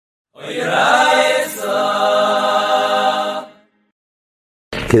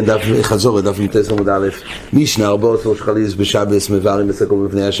כן, דף חזור, דף מתס עמוד א', משנה ארבעות ראש חליס בשבס מבארים מסקום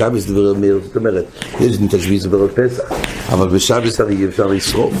בפני השבס דבר מאיר, זאת אומרת, יש תשביס בערב פסח, אבל בשבס הרי אפשר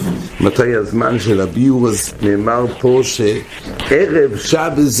לשרוף. מתי הזמן של הביור? אז נאמר פה שערב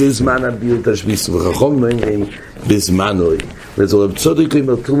שבס זה זמן הביור תשביס, וחכום אומרים בזמנו, וזה רב צודק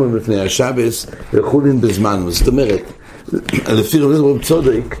אומר תרומה בפני השבס וחולין בזמנו. זאת אומרת, לפי רב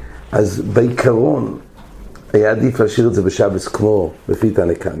צודק, אז בעיקרון היה עדיף להשאיר את זה בשבס כמו לפי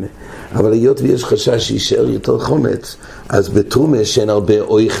תנא קמא, אבל היות ויש חשש שישאר יותר חומץ, אז בתרומה שאין הרבה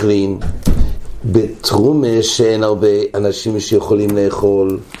אוכלים, בתרומה שאין הרבה אנשים שיכולים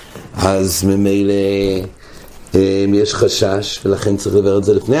לאכול, אז ממילא יש חשש, ולכן צריך לברר את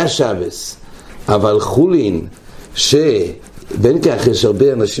זה לפני השבס. אבל חולין, שבין כך יש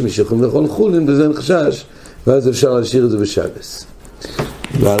הרבה אנשים שיכולים לאכול חולין, בזה אין חשש, ואז אפשר להשאיר את זה בשבס.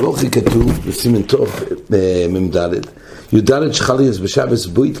 והלוכי כתוב בסימן טוב ממדלת יודלת שחליוס בשבס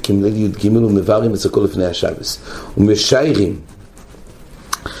בוית כמליל י"ג ומברים את הכל לפני השבס ומשיירים,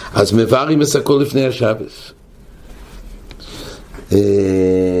 אז מברים את הכל לפני השבס.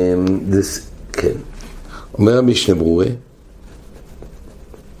 כן, אומר המשנה ברורה,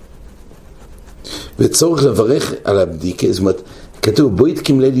 וצורך לברך על הבדיקה, זאת אומרת כתוב בוית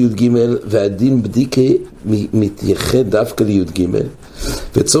כמליל י"ג והדין בדיקה מתייחד דווקא לי"ג,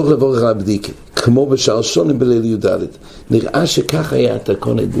 וצורך לברך על הבדיקה כמו בשאר שונים בליל י"ד. נראה שכך היה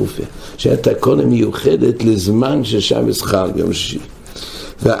התקונה גופה, שהיה תקונה מיוחדת לזמן ששבס חל ביום שישי,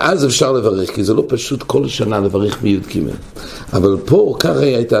 ואז אפשר לברך, כי זה לא פשוט כל שנה לברך בי"ג, אבל פה כך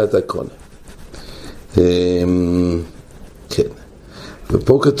הייתה התקונה. כן,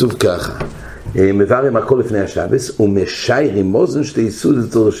 ופה כתוב ככה, מברים הכל לפני השבס ומשיירים מוזן שתי סעודה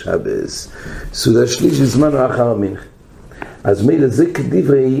לצורך שבס, סעודה שלישי זמן אחר המנחה. אז מילא זה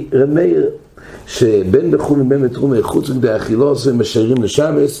כדברי רמיר, שבין בחול ובין בתרומה חוץ כדי אכילו עושים משיירים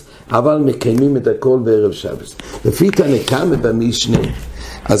לשבס, אבל מקיימים את הכל בערב שבס. לפי תנא קמא במשנה,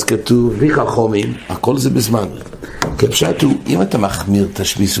 אז כתוב וחכמים, הכל זה בזמן. כפשט הוא, אם אתה מחמיר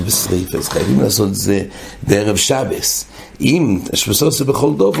תשביס ובשריף, אז חייבים לעשות את זה בערב שבס. אם תשבס עושה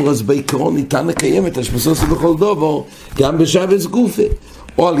בכל דובר, אז בעיקרון ניתן לקיים את תשבס עושה בכל דובר, גם בשבס גופה.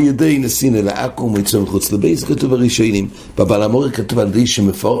 או על ידי נסין אל העקום ויצאו מחוץ לבייס, כתוב הראשונים. בבעל המורה כתוב על ידי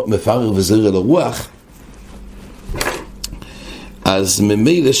שמפרר וזרע אל הרוח, אז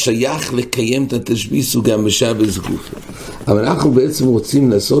ממילא שייך לקיים את התשביס גם בשבס גופה. אבל אנחנו בעצם רוצים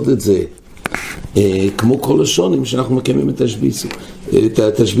לעשות את זה כמו כל השונים שאנחנו מקיימים את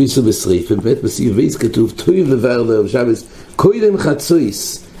התשביסו בשריף. ובאמת בסעיף בייס כתוב תויב לבאר לערב שבס קודם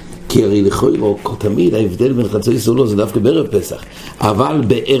חצויס, כי הרי לכאורה תמיד ההבדל בין חצויס או לא זה דווקא בערב פסח, אבל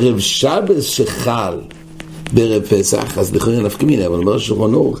בערב שבס שחל בערב פסח אז לכאורה נפקא מינה, אבל אומר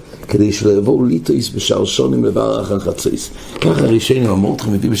שולחן אורך כדי שלא יבואו ליטויס בשאר שונים לבאר חצויס. ככה הראשונים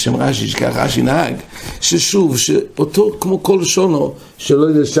אמורתכם מביא בשם רש"י, שככה רש"י נהג, ששוב שאותו כמו כל שונו שלא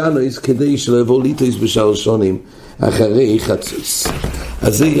ידשנויס כדי שלא יבואו ליטויס בשאר שונים אחרי חצויס.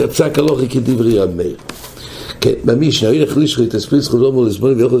 אז זה יצא כלוכי כדברי רב מאיר. כן, במשנה, הולך לשחו את הספריס חודום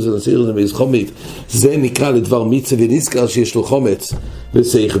ולסבונים ויוכל זה נסיר לזה מייס חומית, זה נקרא לדבר מצווה ונזכר שיש לו חומץ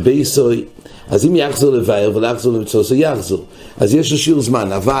וסייך בייסוי. אז אם יחזור לבאר ולא יחזור למצוא, זה יחזור. אז יש לו שיר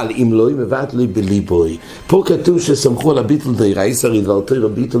זמן, אבל אם לא, מבט לי בליבוי. פה כתוב שסמכו על הביטל דיירייסר, ידבר תויר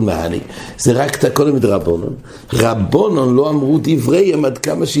הביטל מהני. זה רק תקונה מדרבונון. רבונון לא אמרו דבריהם עד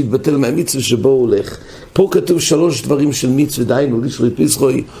כמה שהתבטל מהמצווה שבו הוא הולך. פה כתוב 3 דברים של מצווה, דיינו, לשרי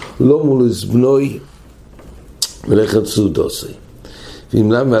פיסחוי, לא מולו זבנוי, ולכת סעודוסי.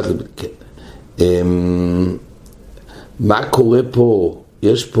 ואם למה, כן. מה קורה פה?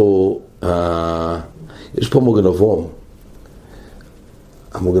 יש פה מוגן אברום.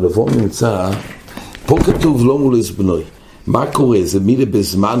 המוגן אברום נמצא, פה כתוב לא מול זבנוי. מה קורה? זה מילה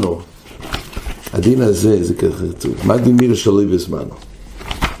בזמנו. הדין הזה, זה ככה כתוב. מה דין מילה שלוי בזמנו?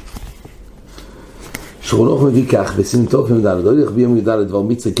 שרונוך מביא כך, ושים טוב ומדלת, לא ילך ביום ידלת דבר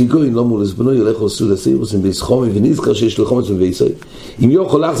מצווה, כי גוין לא מול זבנוי, ילך עשו לסירוסים ביסחומי, ונזכר שיש לו חומץ מבייסוי. אם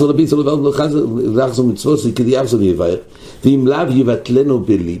יוכל לחזור לביסוי, לחזור מצוות, כדי יחזור יבאר, ואם לאו יבטלנו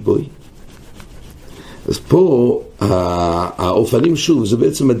בליבוי. אז פה, האופנים שוב, זה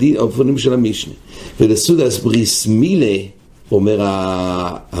בעצם האופנים של המשנה. ולסודס בריס מילה, אומר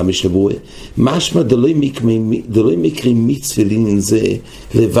המשנה ברורה, משמע דלוי מקרים מצווה לעניין זה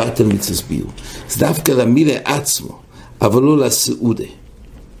לבטל מצווה ביור. זה דווקא למילה עצמו, אבל לא לסעודה.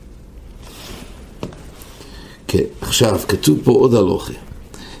 כן, עכשיו, כתוב פה עוד הלוכה.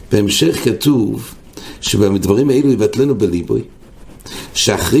 בהמשך כתוב שבדברים האלו יבטלנו בליבוי,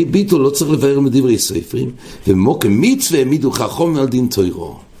 שאחרי ביטול לא צריך לבאר מדברי ספרים, ומוקם מצווה העמידו חכמים על דין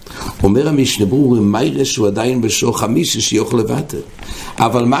תוירו. אומר המשנה ברורה, מיירא שהוא עדיין בשור חמישי שיוכל לבטל.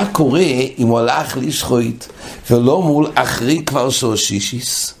 אבל מה קורה אם הוא הלך לשחוט ולא מול אחרי כבר שור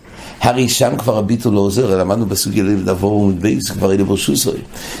שישיס? הרי שם כבר הביטול לא עוזר, למדנו בסוגיה לדבור ומדבייס, כבר אלה ברשוסוי.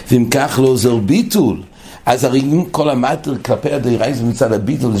 ואם כך לא עוזר ביטול, אז הרי אם כל המטר כלפי הדרייז מצד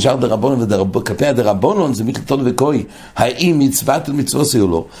הביטול, לשאר דרבונון וכלפי הדרבונון זה מכתון וקוי, האם מצוות מצווה או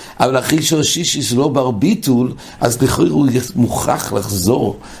לא. אבל אחרי שהשישיס לא בר ביטול, אז לכאורה הוא מוכרח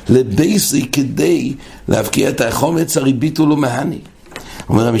לחזור לבייסי כדי להבקיע את החומץ, הרי ביטול לא מהני.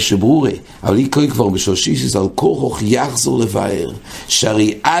 אומר המשנה ברורה, אבל היא קוי כבר בשורשישיס על כורוך יחזור לבאר,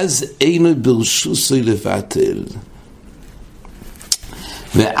 שהרי אז אינו ברשוסוי לבטל.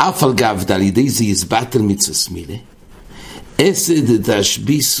 ואף על גב על ידי זה יסבטל מצווה מילה, אסד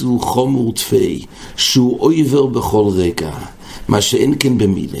תשביסו חומר תפי, שהוא עובר בכל רגע, מה שאין כן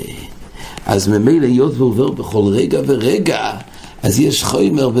במילה. אז ממילא היות ועובר בכל רגע ורגע, אז יש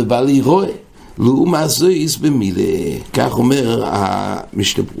חומר בבעל ירואה, לעומת זויס במילה, כך אומר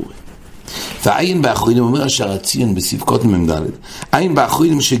המשנה ברורה. והעין באחרונים אומר השער הציון בספקות ממדלת, עין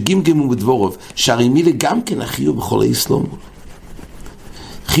באחרונים שגמגמו בדבורוב, שערי מילה גם כן החיוב בכל האסלאם.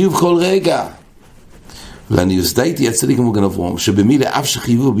 חיוב כל רגע. ואני יוסדאיתי יצא כמו גן אברהם, שבמילה אף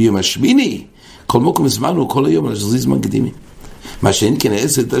שחיוב ביום השמיני, כל מוקם זמן הוא כל היום, זה זמן קדימי. מה שאין כן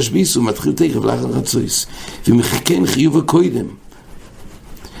העשר תשביס, הוא מתחיל תכף לאחר רצויס. ומחכן חיוב הקודם.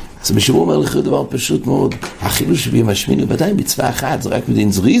 אז משהו אומר לך דבר פשוט מאוד, החילוש ביום השמיני, ודאי מצווה אחת, זה רק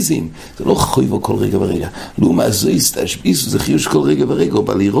מדין זריזים, זה לא חיוב כל רגע ורגע. לא מה זויס תשביס, זה חיוב כל רגע ורגע, הוא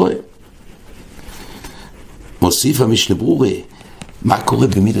בא לירואה. מוסיף המשנה ברורה, מה קורה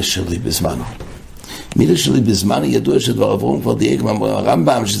במילה שלי בזמנו? מילה שלי בזמנו ידוע שדבר אברהם כבר דייק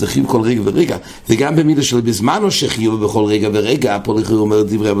מהרמב"ם שזה חיוב כל רגע ורגע, וגם במילה שלי בזמנו שחיוב בכל רגע ורגע, פה לכאורה אומר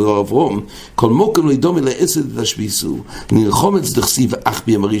דברי דבר אברהם, כל מוקם לא ידומה לעשת תשביסו, נלחומץ דכסיב אך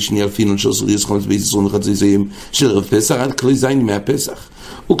ביום הראשון אלפינון שעשו לי חומץ בישראל וחצי זיים של ערב פסח עד כלי זין מהפסח.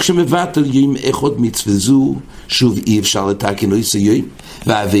 וכשמבטל יום אחד מצווה זו, שוב אי אפשר לתקן אויס היום,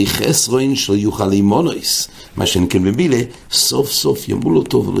 והווי חסרוין שלא יוכל לימונויס, מה שאין כן במילה, סוף סוף ימול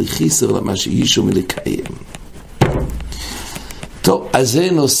אותו ולא יחיסר למה שאישו מלקיים. טוב, אז זה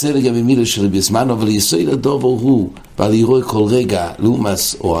נושא לגבי מילה שלי בזמן, אבל יסוי לדובר הוא, ועל ירוי כל רגע,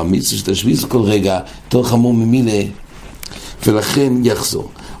 לומס, או המצווה שתשביס כל רגע, יותר חמור ממילה, ולכן יחזור.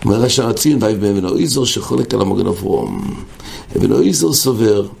 אומר השער הציון, ואבן אויזר שחולק על המגן אברהם. אבן אויזר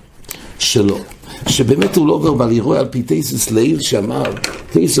סובר שלא. שבאמת הוא לא עובר בעל ירוי על פי תייסס ליל שאמר,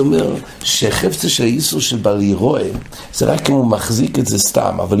 תייס אומר שחפצה של האיסור של בעל ירוי זה רק אם הוא מחזיק את זה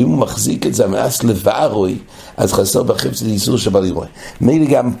סתם, אבל אם הוא מחזיק את זה המאס לבערוי, אז חסר בחפצה לאיסור של בעל ירוי. מילא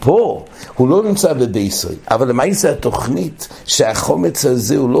גם פה הוא לא נמצא בבייסוי, אבל למה זה התוכנית שהחומץ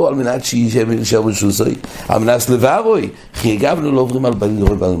הזה הוא לא על מנת שישאר בשוסוי, על מנת לבערוי, כי אגבנו לא עוברים על בעל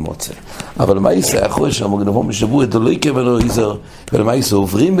ירוי בעל מוצא. אבל למה זה אחרי שהמגנבו משבוע את אלוהי כבנו איזר, ולמה זה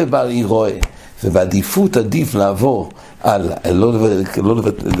עוברים בבעל ירוי, ובעדיפות עדיף לעבור על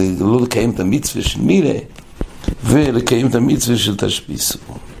לא לקיים את המצווה של מילה ולקיים את המצווה של תשביסו.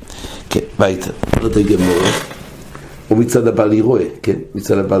 כן, ביתה. עוד הגמור. ומצד הבעל ירואה, כן?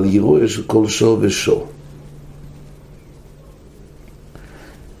 מצד הבעל ירואה של כל שור ושור.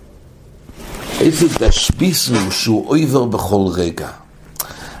 איזה תשביסו שהוא עובר בכל רגע.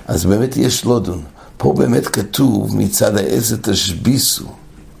 אז באמת יש לודון. פה באמת כתוב מצד איזה תשביסו.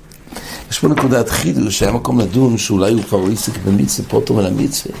 יש פה נקודת חידוש שהיה מקום לדון שאולי הוא כבר עסק במצווה פוטר מן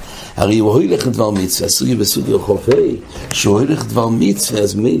המצווה. הרי הוא הולך לדבר מצווה, הסוגיה בסוגיה חופי, שהוא הולך לדבר מצווה,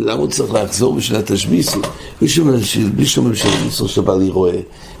 אז למה הוא צריך לחזור בשביל התשביסו? בלי שומר בשביל איסור שבא לירואה.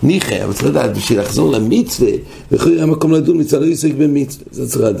 ניחא, אבל צריך לדעת, בשביל לחזור למצווה, וכולי היה מקום לדון מצד עסק במצווה, זה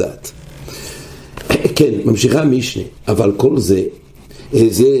צריך לדעת. כן, ממשיכה המשנה, אבל כל זה,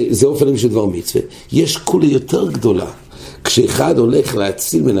 זה אופנים של דבר מצווה. יש כולה יותר גדולה. כשאחד הולך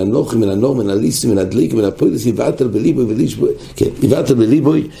להציל מן הנוח, מן הנור, מן הליסי, מן הדליק, מן הפוידס, יבטל בליבוי ולישבוי, כן, יבטל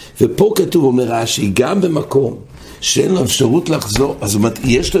בליבוי, ופה כתוב, אומר רש"י, גם במקום שאין לו אפשרות לחזור, אז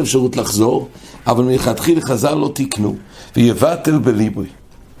יש לו אפשרות לחזור, אבל מלכתחילה חז"ל לא תיקנו, ויבטל בליבוי.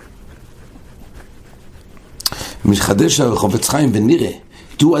 מחדש החפץ חיים ונראה,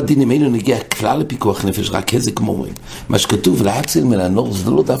 דו הדין ממנו נגיע כלל לפיקוח נפש, רק איזה כמו אומרים. מה שכתוב להציל מן הנור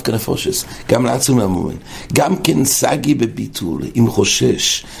זה לא דווקא נפושס, גם להציל מן המומן. גם כן סגי בביטול, אם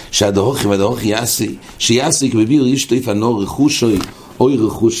חושש שהדהוכי והדהוכי יעשי, שיעשי כבביר ישטף הנור רכושוי, או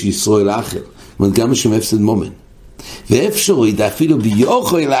רכוש ישראל האחר. זאת אומרת, גם משום הפסד מומן. ואפשר ידע אפילו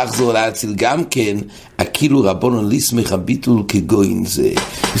ביוכל לחזור להציל גם כן, כאילו רבונון ליסמך הביטול כגוין זה.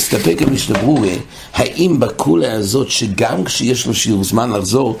 מסתפק המשנה ברורה, האם בקולה הזאת שגם כשיש לו שיעור זמן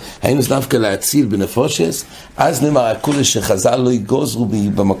לחזור, האם זה דווקא להציל בנפושס? אז נאמר הקולה שחז"ל לא יגוזרו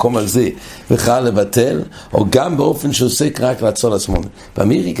במקום הזה וחל לבטל, או גם באופן שעוסק רק לעצור הסמומן.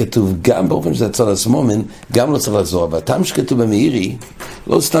 במאירי כתוב גם באופן של לעצור הסמומן, גם לא צריך לחזור. אבל הטעם שכתוב במאירי,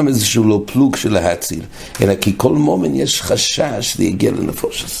 לא סתם איזשהו לא פלוג של להציל, אלא כי כל מומן יש חשש להגיע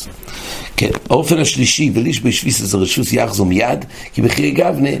לנפושס. כן, האופן השלישי, וליש בשביס הזה רשוס יחזור מיד, כי בחיי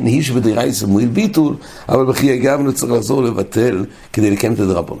גבנה נהיש בדירייס מועיל ביטול, אבל בחיי גבנה צריך לחזור לבטל כדי לקיים את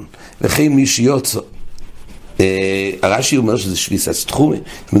הדרבון. וכן מי שיוצא, הרש"י אומר שזה שביס אז תחומין,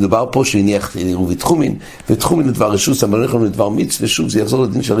 מדובר פה שהניח עירובי תחומין, ותחומין לדבר רשוס, אבל אנחנו לדבר מצווה, ושוב זה יחזור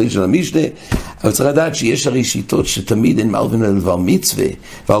לדין של הרי של המשנה, אבל צריך לדעת שיש הרי שיטות שתמיד אין מערבים לדבר מצווה,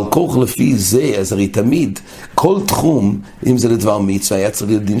 ועל כוח לפי זה, אז הרי תמיד, כל תחום, אם זה לדבר מצווה, היה צריך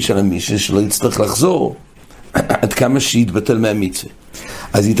להיות דין של המשנה, שלא יצטרך לחזור, עד כמה שיתבטל מהמצווה.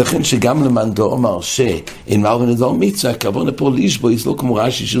 אז ייתכן שגם למאן דאמר שאין מערבין לדבר מצווה, הכוונה פה לשבויס לא כמו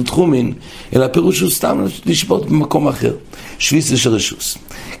רש"י של תחומין, אלא הפירוש הוא סתם לשבות במקום אחר. שביס זה של רשוס.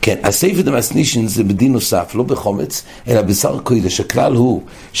 כן, הסייפא דמסנישין זה בדין נוסף, לא בחומץ, אלא בשר קודש. הכלל הוא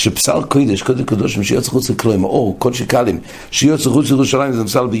שבשר קודש, קודש קדושים, שיוצא חוץ לכלוים, או קודש קלים, שיוצא חוץ לירושלים, זה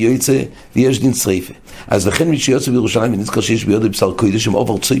מסל ביועצה, ויש דין שריפה. אז לכן מי שיוצא בירושלים, ונזכר שיש בידי בשר קודש, הם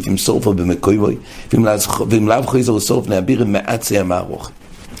עובר צויף עם שורפה במקוימוי, ואם לאו חויזר ושורף נעביר עם מעצי המערוך.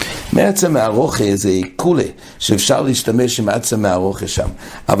 מעצה מהרוחה זה קולה שאפשר להשתמש עם מעצה מהרוחה שם,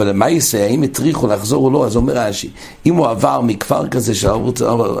 אבל מה יעשה, האם התריכו לחזור או לא? אז אומר רש"י, אם הוא עבר מכפר כזה של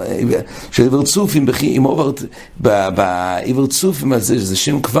עבר צופים, אם הוא עבר בעבר צופים הזה, זה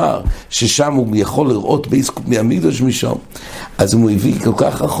שם כפר ששם הוא יכול לראות בייסקופ מהמקדוש משם, אז אם הוא הביא כל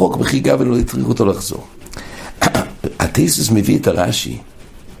כך רחוק בחיגה ולא התריכו אותו לחזור. התייסוס מביא את הרש"י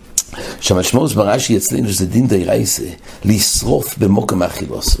שהמשמעות ברש"י אצלנו שזה דין דיירייסה לשרוף במוקם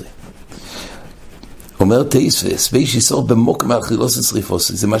האכילוסי. אומר תייסוס, ויש לשרוף במוקם האכילוסי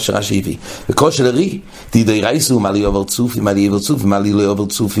שריפוסי, זה מה שרש"י הביא. וכל שלרי, דין דיירייסה הוא מה לי עובר צופים, מה לי עובר צופים, מה לי לא עובר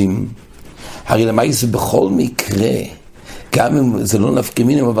צופים. הרי למעשה בכל מקרה, גם אם זה לא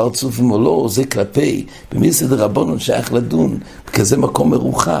נפקמין אם עבר צופים או לא, זה כלפי, במילסא דרבנן שייך לדון, בכזה מקום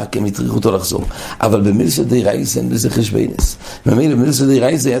מרוחק, הם יטריחו אותו לחזור. אבל במילסא דרייסה אין בזה חשבונס. ממילא במילסא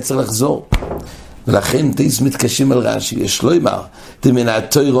דרייסה היה צריך לחזור. ולכן תייס מתקשים על רש"י, יש לו אמר, דמן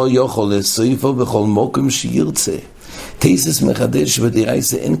התורה יכול לסופו בכל מקום שירצה. תייסס מחדש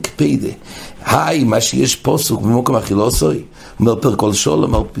שבדרייסה אין קפידה. היי, מה שיש פוסוק במקום אכילוסוי, אומר פר כל שול,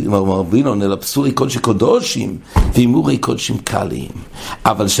 אומר בינון, אלא פסולי קודשי קודושים, ואימורי קודשים קלים.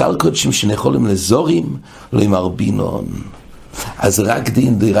 אבל שאר קודשים שנכולים לזורים, לא אמר בינון. אז רק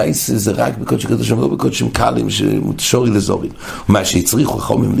דין דרייסה זה רק בקודשי קודשים, לא בקודשים קלים שמותשורי לזורים. ומה שהצריכו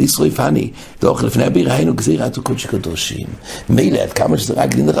חומים לישרוף אני, דוח לפני הביר, היינו גזירת קודשי קודושים. מילא, עד כמה שזה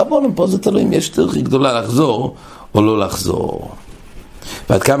רק דין דרבנן, פה זה תלוי אם יש דרכי גדולה לחזור, או לא לחזור.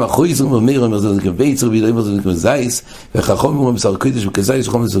 ועד כמה חויזרים אומר, אומר זה כביצר, וידע אומר זה כזייס, וחכום אומר בשר קודש וכזייס,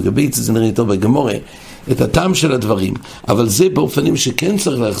 וחום זה כביצר, זה נראה טוב בגמורה, את הטעם של הדברים. אבל זה באופנים שכן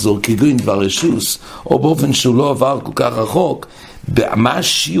צריך לחזור, כגוין דבר רשוס, או באופן שהוא לא עבר כל כך רחוק, מה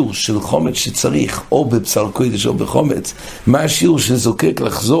השיעור של חומץ שצריך, או בבשר קודש או בחומץ, מה השיעור שזוקק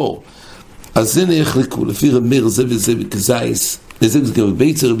לחזור. אז זה נחלקו, לפי רמר זה וזה וכזייס, זה גם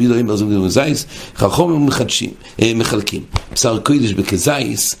ביצר, רבי אלוהים, זה גם זייס, חכום מחלקים, בשר קודש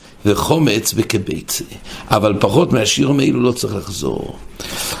בכזייס, וחומץ בכביצר. אבל פחות מהשיעורים האלו לא צריך לחזור.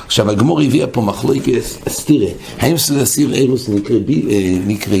 עכשיו, הגמור הביאה פה מחלוקת, אז תראה, האם סעודת סירוס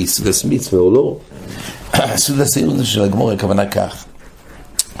נקרא סעודת מצווה או לא? סעודת סירוס של הגמור הכוונה כך.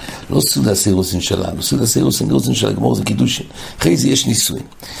 לא סעודת סירוס שלנו, סעודת סירוס של הגמור זה קידושין. אחרי זה יש נישואין.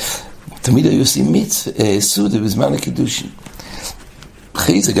 תמיד היו עושים סעודה בזמן הקידושין.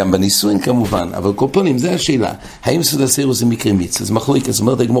 אחרי זה גם בנישואין כמובן, אבל קופונים, זה השאלה, האם סעודת סירוס זה מקרה מצווה? אז מחלוקת, זאת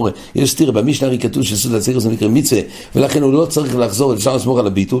אומרת הגמורה, יש סתירה, במשנה הרי כתוב שסעודת סירוס זה מקרה מצווה, ולכן הוא לא צריך לחזור, אפשר לסמוך על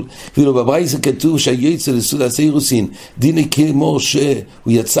הביטול, ואילו בברייתא כתוב שהיוצא לסעודת סירוסין, דיני כמו שהוא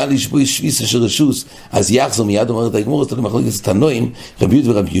יצא לשבוי שביסה של רשוס, אז יחזור מיד, אומרת הגמורה, תלוי מחלוקת תנועים, רבי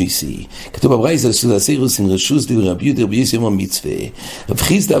יהודה ורבי יוסי. כתוב בברייתא לסעודת סירוסין, רשוס דיבר רבי יהודה ורבי יוסי אומר מצווה. רב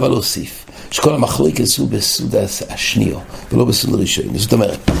חיסדא אבל הוסיף, שכל המחלוקת הוא בסעודה השנייה, ולא בסעודה ראשונה. זאת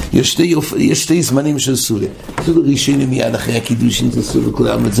אומרת, יש שתי זמנים של סעודה. סעודה ראשונה מיד אחרי הקידושין זה סעודה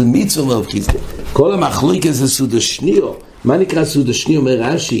כולם, זה מצווה אומר רב חיסדא. כל המחלוקת זה סעודה שנייה. מה נקרא סעודה שנייה? אומר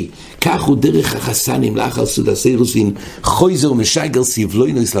רש"י, כך הוא דרך החסנים לאחר סעודה סירוסין, חויזר ומשגר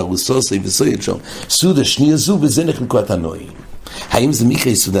סבלוינוס לרוסוסי וסויד שם. סעודה שנייה זו, וזה נחלקו התנועים. האם זה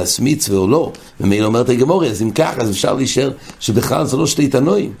מקרה סודס מצווה או לא? ומילא אומרת הגמורה, אז אם כך, אז אפשר להישאר שבכלל זה לא שתי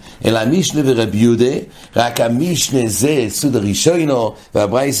תנועים, אלא המשנה ורבי יהודה, רק המשנה זה סוד הראשונו,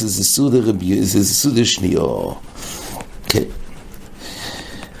 והברייתא זה סוד השניו. כן.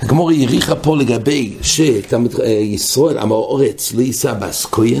 הגמורה יריחה פה לגבי שישראל, עם האורץ, לא יישא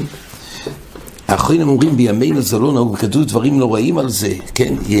בסקוין. האחרונים אומרים בימינו זה לא נהוג, כתוב דברים לא רעים על זה,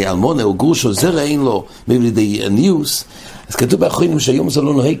 כן? אלמונה או גרוש או זרע אין לו, מבלידי הניוס. אז כתוב באחרונים שהיום זה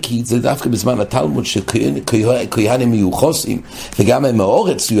לא נוהג, כי זה דווקא בזמן התלמוד שכהנים יהיו חוסים, וגם הם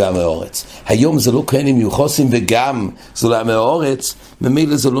מהאורץ יהיו מהאורץ. היום זה לא כהנים יהיו חוסים, וגם זה לא מהאורץ,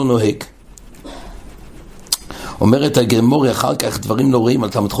 ממילא זה לא נוהג. אומרת הגמורה אחר כך דברים לא רואים על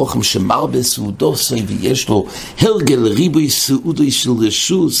תלמיד חכם שמרבה סעודוסי ויש לו הרגל ריבוי סעודוי של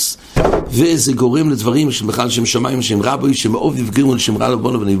רשוס, וזה גורם לדברים שבכלל שם שמיים שם רבוי שמאוב יפגרו לשם רע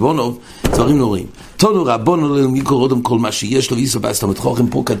לבונוב וניבונוב, דברים לא רואים. תונו רבונו למיקור עודם כל מה שיש לו ויסו בעס תלמיד חכם,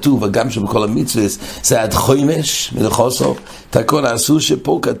 פה כתוב וגם שבכל המצווס זה עד חומש מלחוסו, תקון עשו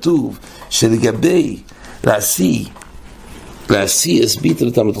שפה כתוב שלגבי להשיא הסבית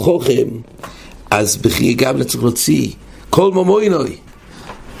לתלמיד חכם, אז בכי גם לצריך להוציא כל ממוינוי.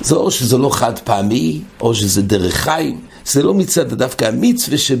 זה או שזה לא חד פעמי, או שזה דרך חיים, זה לא מצד דווקא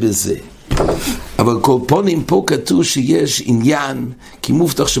המצווה שבזה. אבל כל פונים פה כתוב שיש עניין, כי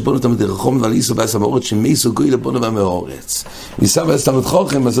מובטח שבונו תלמיד דרכום ועל איסו בעס המאורץ, שמייסו גוי לבונו מהמאורץ. ניסה בעס תלמיד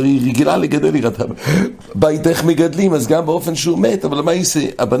חכם, אז היא רגילה לגדל ירתם. בית איך מגדלים, אז גם באופן שהוא מת, אבל מה יישא?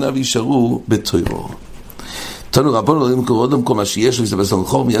 הבניו יישארו בתוירו. תנו רבונו למקור עודם כל מה שיש לו, יסבס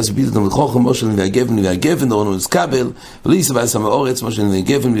המחור, יסבית את המחור, מושל והגבן, אורנו מסקבל, ולא יסבס המאורץ, מושל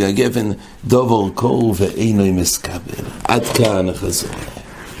והגבן, דובר קור ואינו מסקבל. עד כאן החזור.